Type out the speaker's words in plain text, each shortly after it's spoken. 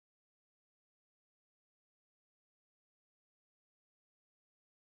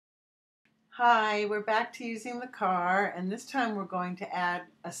Hi, we're back to using the car, and this time we're going to add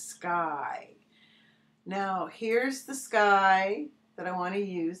a sky. Now, here's the sky that I want to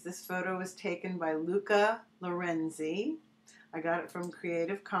use. This photo was taken by Luca Lorenzi. I got it from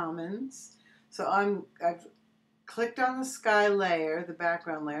Creative Commons. So I've clicked on the sky layer, the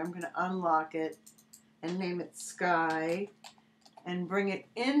background layer. I'm going to unlock it and name it Sky and bring it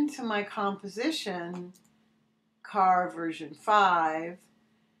into my composition car version 5.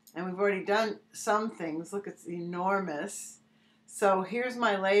 And we've already done some things. Look, it's enormous. So here's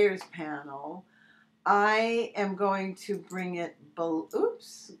my layers panel. I am going to bring it below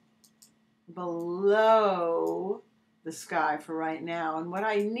the sky for right now. And what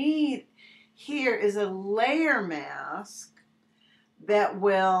I need here is a layer mask that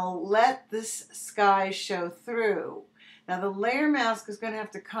will let this sky show through. Now the layer mask is going to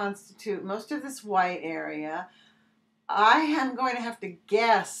have to constitute most of this white area. I am going to have to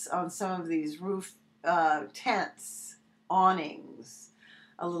guess on some of these roof tents, awnings,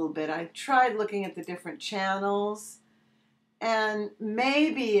 a little bit. I tried looking at the different channels, and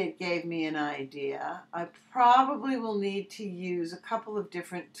maybe it gave me an idea. I probably will need to use a couple of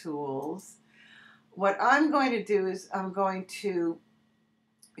different tools. What I'm going to do is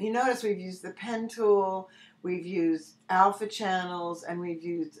you notice we've used the pen tool, we've used alpha channels, and we've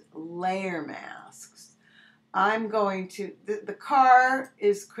used layer masks. I'm going to, the car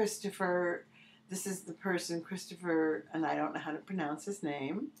is Christopher, this is the person, Christopher, and I don't know how to pronounce his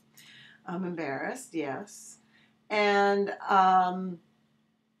name. I'm embarrassed, yes. And I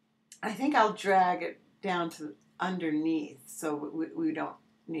think I'll drag it down to underneath, so we don't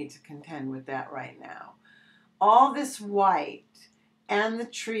need to contend with that right now. All this white and the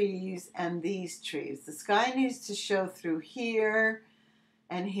trees and these trees, the sky needs to show through here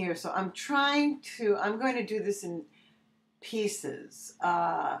and here. So I'm going to do this in pieces,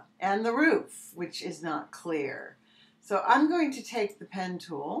 and the roof, which is not clear. So I'm going to take the pen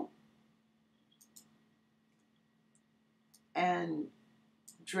tool and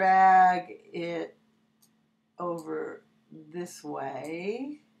drag it over this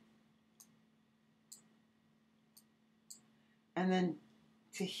way, and then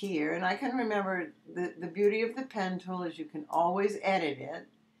to here. And I can remember the beauty of the pen tool is you can always edit it.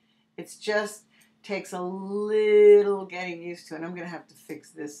 It's just takes a little getting used to, and I'm going to have to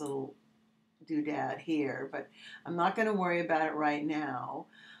fix this little doodad here, but I'm not going to worry about it right now.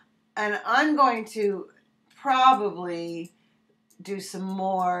 And I'm going to probably do some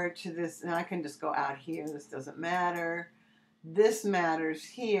more to this, and I can just go out here. This doesn't matter. This matters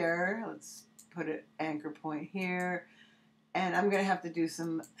here. Let's put an anchor point here. And I'm going to have to do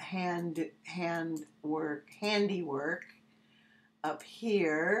some handiwork up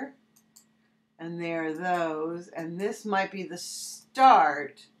here. And there are those. And this might be the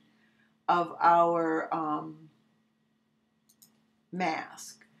start of our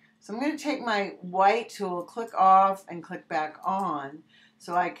mask. So I'm going to take my white tool, click off, and click back on.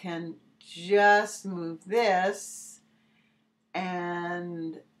 So I can just move this.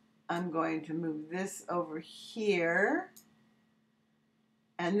 And I'm going to move this over here.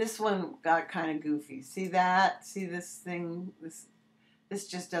 And this one got kind of goofy. See that? See this thing? This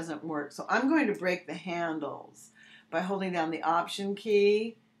just doesn't work. So I'm going to break the handles by holding down the Option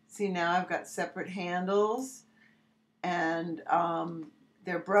key. See, now I've got separate handles, and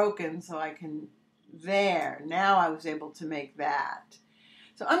they're broken, so I can, there. Now I was able to make that.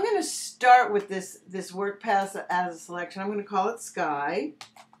 So I'm going to start with this work path as a selection. I'm going to call it Sky.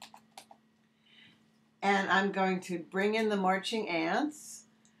 And I'm going to bring in the marching ants.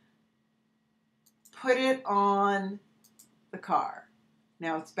 Put it on the car.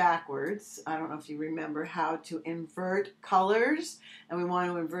 Now it's backwards. I don't know if you remember how to invert colors, and we want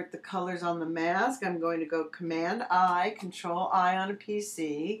to invert the colors on the mask. I'm going to go Command-I, Control-I on a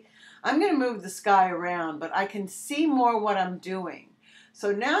PC. I'm going to move the sky around, but I can see more what I'm doing.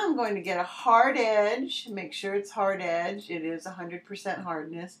 So now I'm going to get a hard edge. Make sure it's hard edge. It is 100%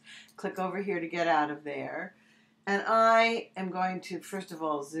 hardness. Click over here to get out of there. And I am going to, first of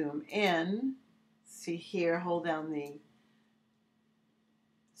all, zoom in. See here, hold down the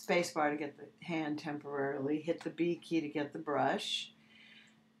spacebar to get the hand temporarily, hit the B key to get the brush.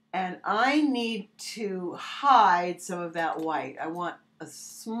 And I need to hide some of that white. I want a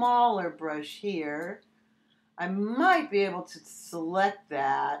smaller brush here. I might be able to select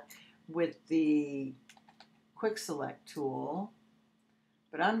that with the Quick Select tool,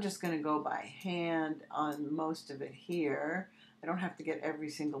 but I'm just going to go by hand on most of it here. I don't have to get every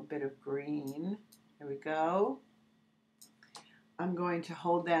single bit of green. There we go. I'm going to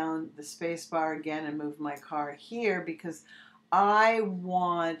hold down the space bar again and move my car here because I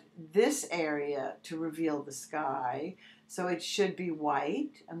want this area to reveal the sky, so it should be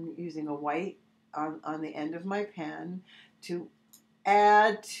white. I'm using a white on the end of my pen to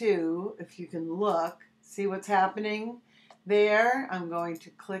add to, if you can look, see what's happening there. I'm going to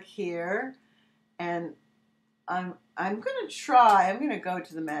click here, and I'm going to go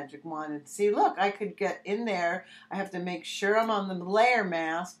to the magic wand and see, look, I could get in there. I have to make sure I'm on the layer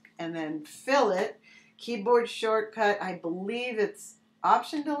mask and then fill it. Keyboard shortcut, I believe it's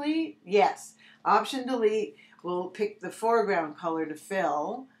Option Delete. Yes, Option Delete will pick the foreground color to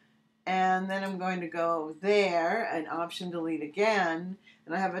fill. And then I'm going to go there and Option Delete again.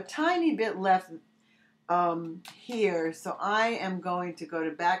 And I have a tiny bit left here. So I am going to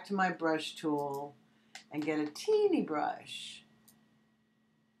go back to my brush tool and get a teeny brush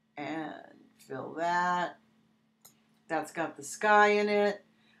and fill that. That's got the sky in it.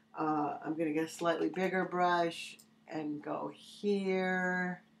 I'm going to get a slightly bigger brush and go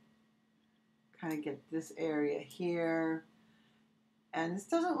here, kind of get this area here. And this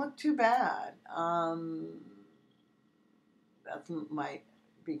doesn't look too bad. That might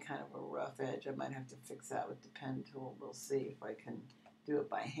be kind of a rough edge. I might have to fix that with the pen tool. We'll see if I can do it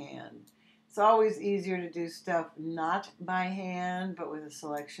by hand. It's always easier to do stuff not by hand, but with a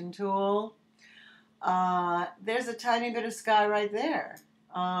selection tool. There's a tiny bit of sky right there.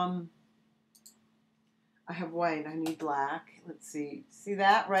 I have white. I need black. Let's see. See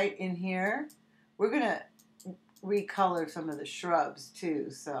that right in here? We're going to recolor some of the shrubs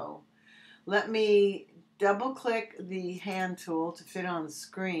too. So let me double click the hand tool to fit on the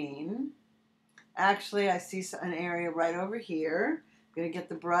screen. Actually, I see an area right over here. I'm going to get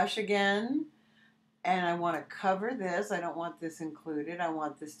the brush again, and I want to cover this. I don't want this included. I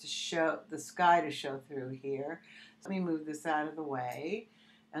want this to show, the sky to show through here. So let me move this out of the way,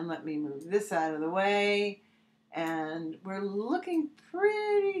 and let me move this out of the way. And we're looking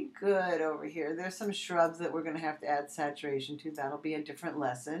pretty good over here. There's some shrubs that we're going to have to add saturation to. That'll be a different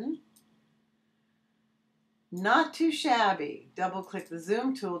lesson. Not too shabby. Double click the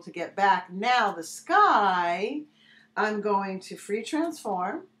zoom tool to get back. Now the sky, I'm going to free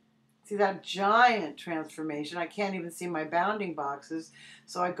transform. See that giant transformation? I can't even see my bounding boxes.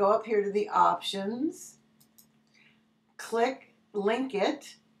 So I go up here to the options, click link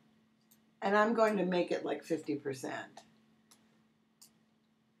it, and I'm going to make it like 50%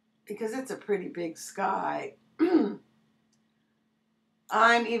 because it's a pretty big sky.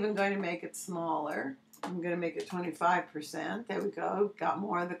 I'm even going to make it smaller. I'm going to make it 25%. There we go. Got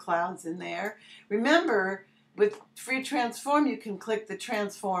more of the clouds in there. Remember, with free transform, you can click the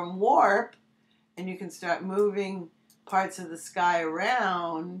transform warp and you can start moving parts of the sky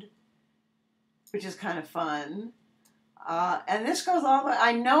around, which is kind of fun. And this goes all the way.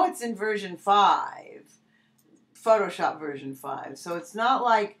 I know it's in version 5, Photoshop version 5. So it's not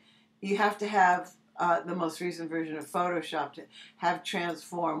like you have to have the most recent version of Photoshop to have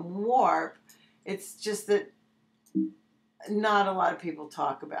transform warp. It's just that not a lot of people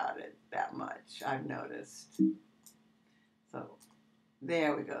talk about it that much, I've noticed. So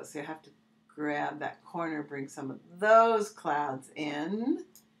there we go. So you have to grab that corner, bring some of those clouds in,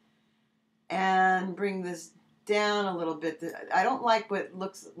 and bring this down a little bit. I don't like what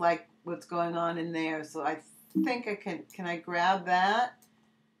looks like what's going on in there, so I think I can I grab that?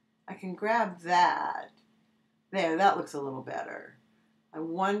 I can grab that. There, that looks a little better. I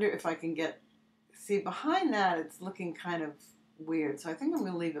wonder if I can get, see behind that it's looking kind of weird, so I think I'm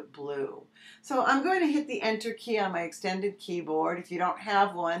going to leave it blue. So I'm going to hit the enter key on my extended keyboard. If you don't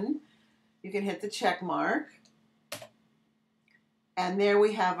have one, you can hit the check mark. And there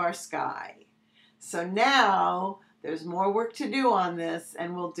we have our sky. So now there's more work to do on this,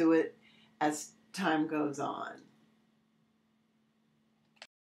 and we'll do it as time goes on.